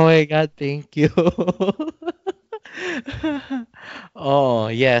 ah. Oh my God, thank you. Oh,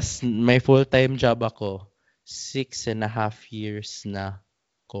 yes, may full-time job ako. 6.5 years na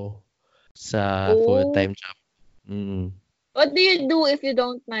ako sa Oh, full-time job. Mm. what do you do if you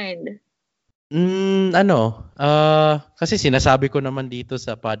don't mind? Kasi sinasabi ko naman dito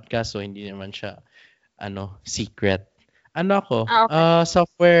sa podcast, so hindi naman siya, secret. Ano ako, Ah, okay.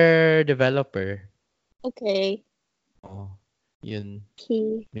 software developer. Okay. Oh, yun.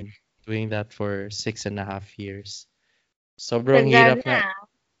 Okay. Been doing that for 6.5 years. Sobrang Tagal hirap na. nga.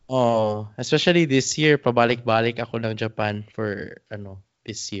 Oh, especially this year, pabalik-balik ako ng Japan for,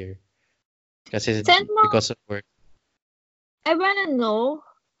 this year. Kasi Send mo, because of work. I wanna know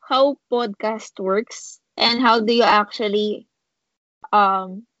how podcast works and how do you actually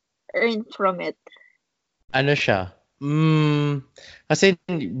um earn from it. Ano siya? Kasi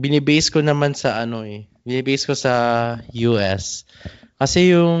binibase ko naman sa binibase ko sa US.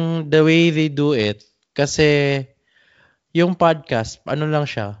 Kasi yung the way they do it, kasi yung podcast, ano lang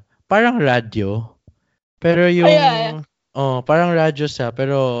siya, parang radyo, pero Oh, yeah, yeah. parang radyo siya,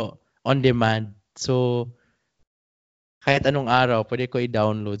 pero on demand. So, kahit anong araw, pwede ko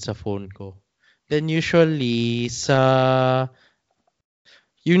i-download sa phone ko. Then usually,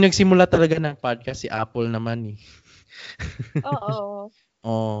 yung nagsimula talaga ng podcast, si Apple naman eh. Oo.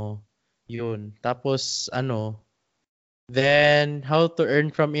 Oh, yun. Tapos, then, how to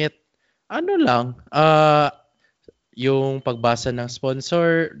earn from it? Ano lang, yung pagbasa ng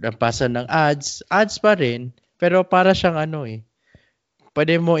sponsor, pagbasa ng ads pa rin, pero para siyang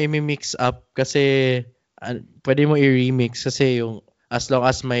pwede mo i-mix up kasi pwede mo i-remix kasi yung as long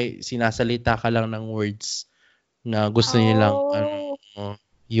as may sinasalita ka lang ng words na gusto nilang Oh,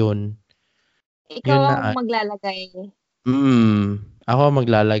 yun. ikaw Yun ang na. maglalagay. Ako ang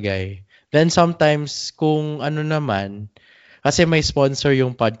maglalagay. Then sometimes kung ano naman, kasi may sponsor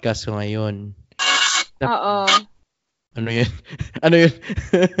yung podcast ko ngayon. Oo. Ano yun? Ano yun?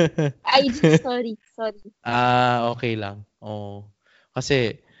 IG story, sorry. Okay lang. Oo.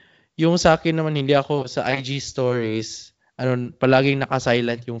 Kasi yung sa akin naman hindi ako sa IG stories, palaging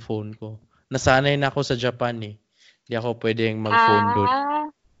naka-silent yung phone ko. Nasanay na ako sa Japan eh. Hindi ako pwedeng mag-phone doon Ah,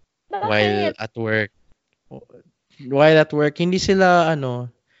 while bakit? at work. While at work, hindi sa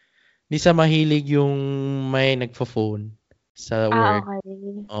mahilig yung may nagfo-phone sa Ah, work.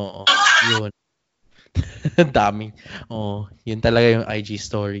 okay. Oo, yun. Dami. Oo, yun talaga yung IG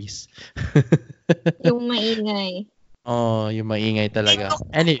stories. Yung maingay. Yung maingay talaga.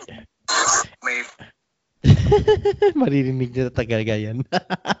 Maririnig na talaga yan.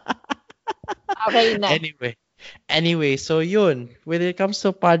 Okay na. Anyway. Anyway, so yun. When it comes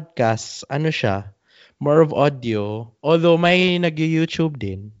to podcasts, ano siya? More of audio. Although may nag-YouTube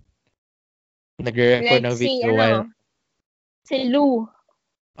din. Nagre-record Like ng si, video while... si Lou.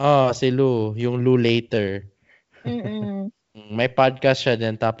 Si Lou. Yung Lou Later. Mm-mm. May podcast siya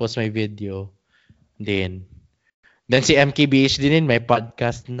din, tapos may video din. Then si MKBH din may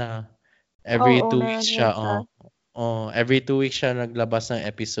podcast na. Every Oo, two meron weeks rin siya, siya. every 2 weeks siya naglabas ng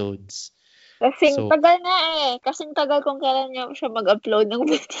episodes. Kasing So, tagal na eh. Kasing tagal kung kailan niya siya mag-upload ng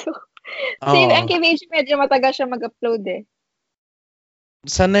video. Si oo. MKBHD medyo matagal siya mag-upload eh.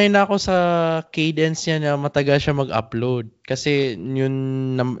 Sanay na ako sa cadence niya na matagal siya mag-upload. Kasi yun,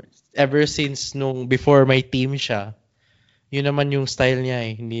 ever since nung before may team siya, yun naman yung style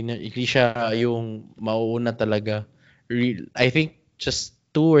niya eh. Hindi siya yung mauuna talaga. I think just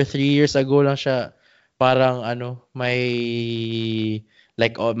 2 or 3 years ago lang siya parang may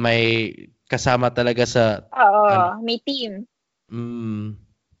may kasama talaga sa ano, Oo, may team. mm,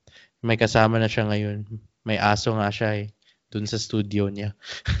 may kasama na siya ngayon. May aso nga siya eh. Dun sa studio niya.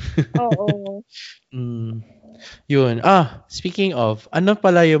 Oo. Mm, yun. Speaking of, ano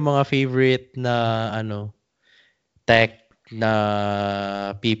pala yung mga favorite na tech na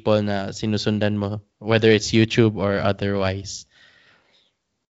people na sinusundan mo, whether it's YouTube or otherwise?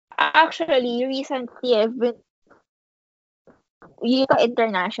 Actually, recently I've been you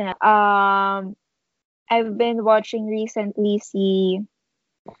international. I've been watching recently si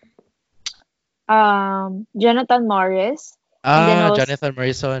Jonathan Morris and then also Jonathan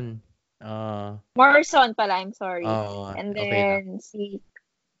Morrison. Ah, Morrison pala, I'm sorry. And okay lang. then si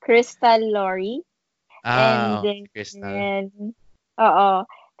Crystal Lori and Okay, Crystal. then oo.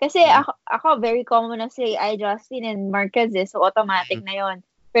 Kasi Mm, ako very common na si I Justin and Marquez eh, so automatic mm, na yon.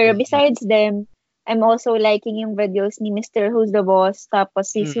 Pero mm, besides them, I'm also liking yung videos ni Mr. Who's the Boss tapos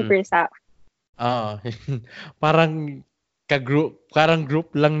si mm. Super Sap. Ah, parang parang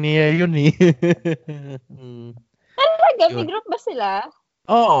group lang niya yun eh. Mm, Talaga, may yun. group ba sila?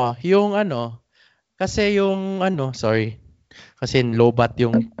 Oo, yung kasi yung sorry, kasi lowbat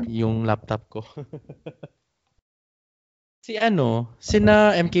yung laptop ko.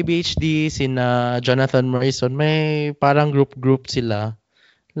 Sina MKBHD, sina Jonathan Morrison, may parang group sila.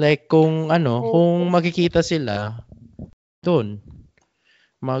 Like kung Oh. makikita sila doon,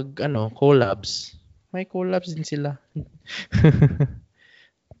 collabs. May collabs din sila.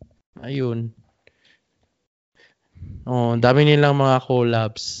 Ayun. Oh, dami nilang mga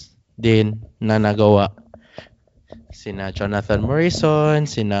collabs din na nagawa. Sina Jonathan Morrison,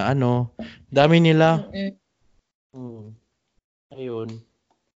 sina dami nila. Mm-mm. Hmm. Ayun.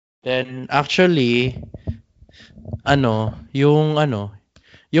 Then actually,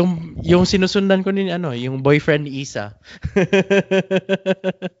 yung sinusundan ko din yung boyfriend ni Isa.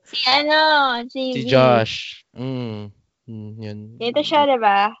 Si Si JV. Josh. Yun. Dito siya,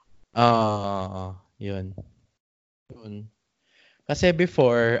 diba? Yun. Yun. Kasi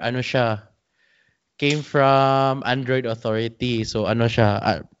before, siya, came from Android Authority. So,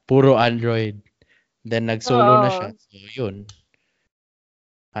 siya, puro Android. Then, nag-solo na siya. Oo. So, yun.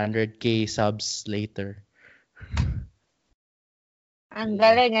 100K subs later. Ang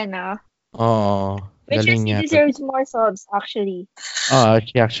galing, ano? Oo. Which is, Galing he niya. deserves more subs, actually.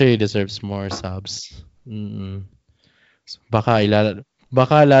 She actually deserves more subs. Mm. So,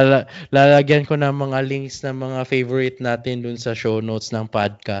 lalagyan ko ng mga links ng mga favorite natin dun sa show notes ng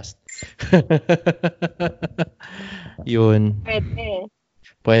podcast. Yun. Pwede.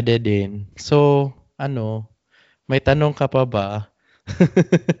 Pwede din. So, may tanong ka pa ba?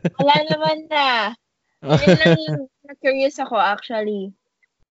 Wala naman na. Ayun lang yung na-curious ako, actually.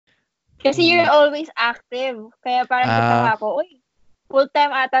 Kasi Mm. you're always active. Kaya parang Ah, nagtataka ako, uy,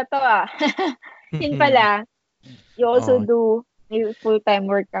 full-time ata to ah. Yun pala, you also oh, do may full-time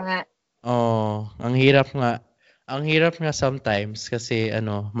work ka nga. ang hirap nga. Ang hirap nga sometimes kasi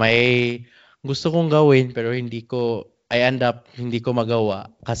may gusto kong gawin pero I end up hindi ko magawa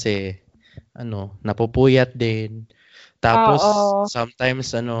kasi napupuyat din. Tapos Oo.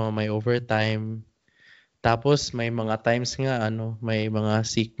 sometimes may overtime. Tapos may mga times nga may mga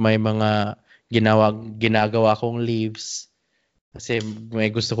ginagawa kong leaves kasi may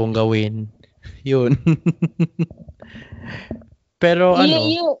gusto kong gawin. Yun. Pero Okay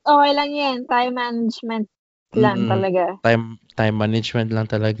lang yan. Time management lang mm, talaga. time management lang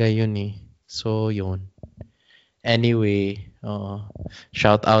talaga yun eh. So yun. Anyway,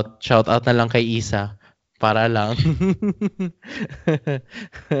 shout out na lang kay Isa para lang.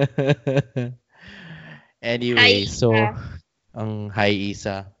 Hi, Anyway, so Isa. ang hi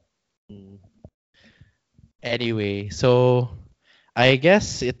Isa. Mm. Anyway, so I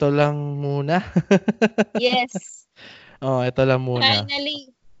guess ito lang muna. Yes. Ito lang muna.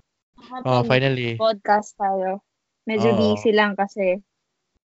 Finally, Finally. makapag-podcast tayo. Medyo Oo. busy lang kasi.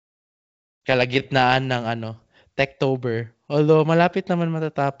 Kalagitnaan ng Techtober. Although malapit naman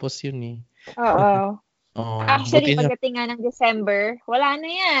matatapos yun eh. Oo. Actually, Buti na. pagdating nga ng December, wala na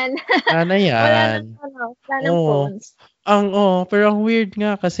yan. Wala na Wala nang yan. wala nang Oo. phones. Pero ang weird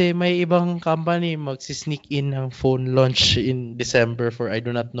nga kasi may ibang company magsi-sneak in ng phone launch in December for I do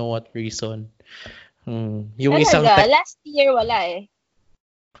not know what reason. Yung isang Talaga, tech last year wala eh.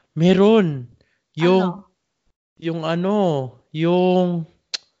 meron. Yung Ano? yung ano, yung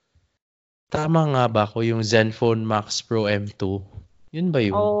tama nga ba ako yung Zenfone Max Pro M2? Yun ba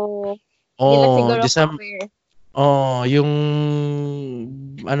yun? Oh, hindi lang Oh, siguro December. ka-aware. Oh, yung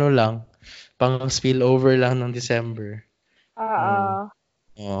ano lang, pang spillover lang ng December. Oh,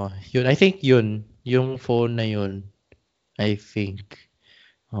 Oo. yun. I think yun. Yung phone na yun. I think.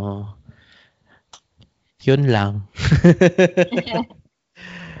 Oh, yun lang.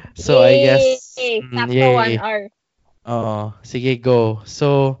 So, I guess, Yay! Sakto 1 yay. hour. Oo, sige, go.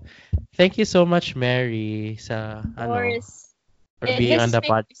 So, thank you so much, Mary, sa, Of course. for being This on is the my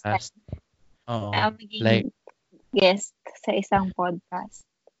first podcast. time Oo, na like, maging guest sa isang podcast.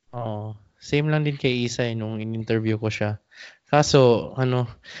 same lang din kay Isay nung in-interview ko siya. Kaso,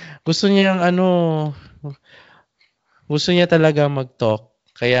 gusto niya gusto niya talaga mag-talk.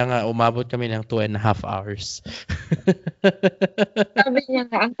 Kaya nga, umabot kami ng 2.5 hours. Sabi niya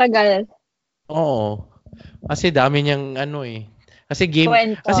nga, ang tagal. Oo. Kasi dami niyang Kasi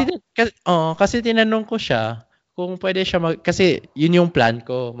Kwento. kasi tinanong ko siya kung pwede siya kasi yun yung plan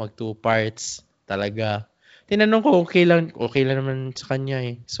ko, mag two parts talaga. Tinanong ko okay lang naman sa kanya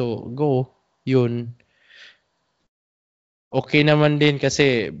eh. So, go. Yun. Okay naman din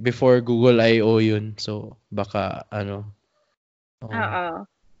kasi before Google I/O yun. So, baka oh, Oo.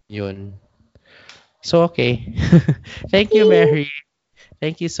 yun. So, okay. Thank you, Mary.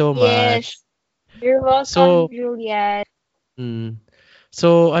 Thank you so much. Yes. You're welcome, So, Juliet. mm,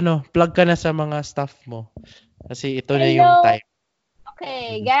 so plug ka na sa mga staff mo. Kasi ito na yung Hello. time.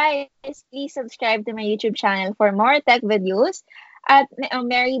 Okay, Mm. guys, please subscribe to my YouTube channel for more tech videos. At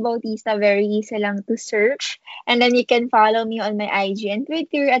Mary Bautista, very easy lang to search. And then you can follow me on my IG and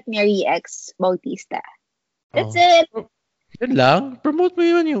Twitter at Mary X Bautista. That's Oh. it. Yun lang. Promote mo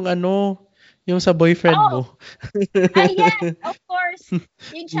yun yung yung sa boyfriend Oh, mo. yes, of course.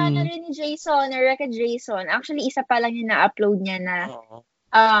 Yung channel Mm. rin ni Jason, na Record Jason. Actually, isa pa lang yung na-upload niya na Oo.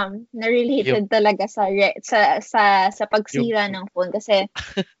 na Yung related talaga sa yung pagsira ng phone kasi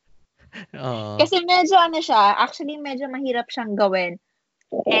oo. kasi medyo ano siya, actually medyo mahirap siyang gawin.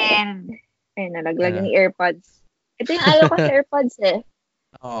 And ayun, nalaglag Ano? yung AirPods. Ito yung ayaw ko sa AirPods eh.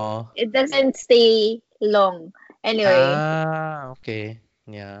 Oo. It doesn't stay long. Anyway, Okay.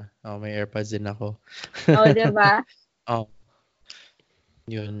 Yeah. Oh, may AirPods din ako. oh, 'di ba? Oh,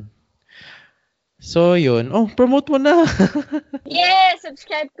 yun. So, yun. Oh, promote mo na. Yeah,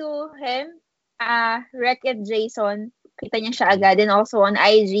 subscribe to him. Record Jason. Kita niya siya Mm. agad. And also on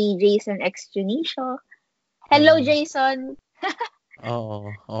IG, Jason X Junicio. Hello, Mm. Jason. Oo.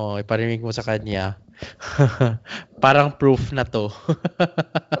 Oo, iparinig mo sa kanya. Parang proof na to.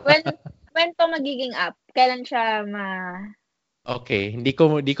 When when to magiging up? Kailan siya Okay, hindi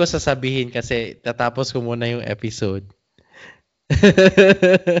ko sasabihin kasi tatapos ko muna yung episode.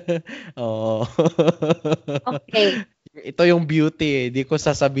 Oo. Okay. Ito yung beauty eh. Hindi ko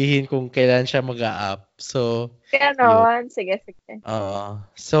sasabihin kung kailan siya mag-a-up. So, yun. Ganon. Sige, sige. Oo.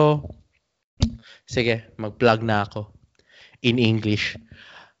 So, sige, mag-plug na ako in English.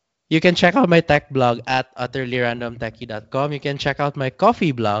 You can check out my tech blog at utterlyrandomtechy.com. You can check out my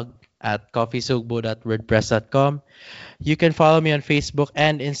coffee blog at coffeesugbo.wordpress.com. You can follow me on Facebook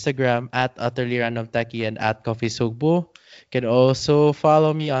and Instagram at utterlyrandomtechy and at coffeesugbo. You can also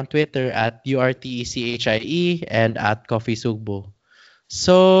follow me on Twitter at URTECHIE and at coffeesugbo.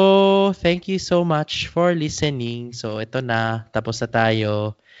 So, thank you so much for listening. So, ito na. Tapos na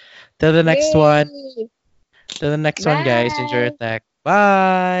tayo. Till the next one. Yay! Till the next one, guys. Enjoy your Bye! tech.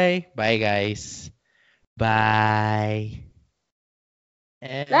 Bye! Bye, guys. Bye.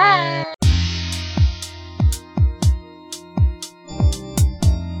 And Bye!